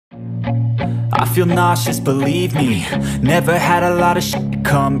I feel nauseous, believe me. Never had a lot of shit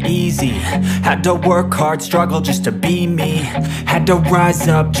come easy. Had to work hard, struggle just to be me. Had to rise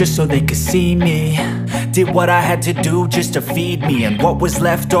up just so they could see me. Did what I had to do just to feed me, and what was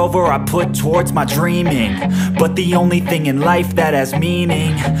left over I put towards my dreaming. But the only thing in life that has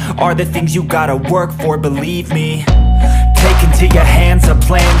meaning are the things you gotta work for, believe me. Take into your hands a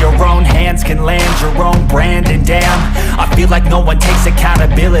plan, your own hands can land your own brand. And damn, I feel like no one takes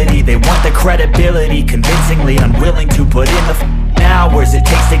accountability. They want the credibility, convincingly unwilling to put in the hours it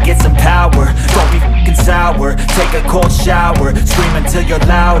takes to get some power. Don't be f***ing sour, take a cold shower. Scream until you're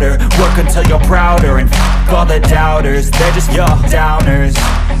louder, work until you're prouder. And f*** all the doubters, they're just your downers.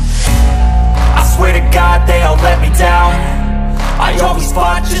 I swear to God they all let me down. I always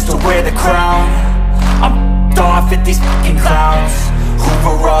fought just to wear the crown. I'm off at these fucking clowns who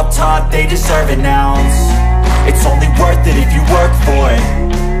were all taught they deserve an ounce. It's only worth it if you work for it.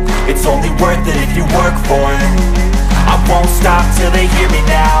 It's only worth it if you work for it. I won't stop till they hear me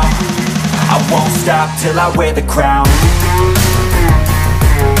now. I won't stop till I wear the crown.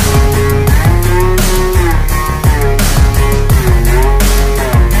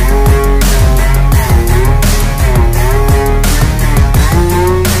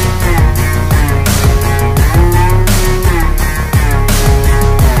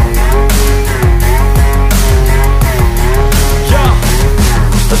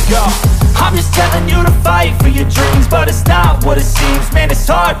 I'm just telling you to fight for your dreams, but it's not what it seems. Man, it's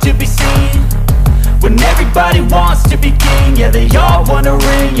hard to be seen when everybody wants to be king. Yeah, they all wanna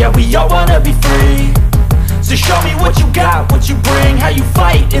ring, yeah, we all wanna be free. So show me what you got, what you bring, how you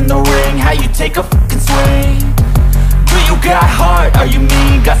fight in the ring, how you take a fucking swing. Do you got heart, are you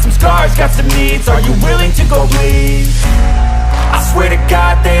mean? Got some scars, got some needs, are you willing to go bleed? I swear to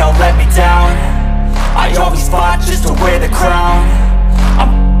God they all let me down. I always fought just to wear the crown.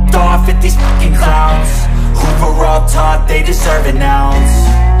 I'm off at these fucking clowns who were all taught they deserve an ounce.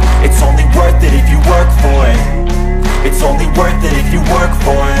 It's only worth it if you work for it. It's only worth it if you work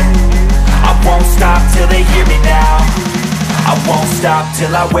for it. I won't stop till they hear me now. I won't stop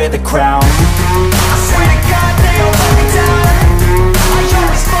till I wear the crown. I swear to God they all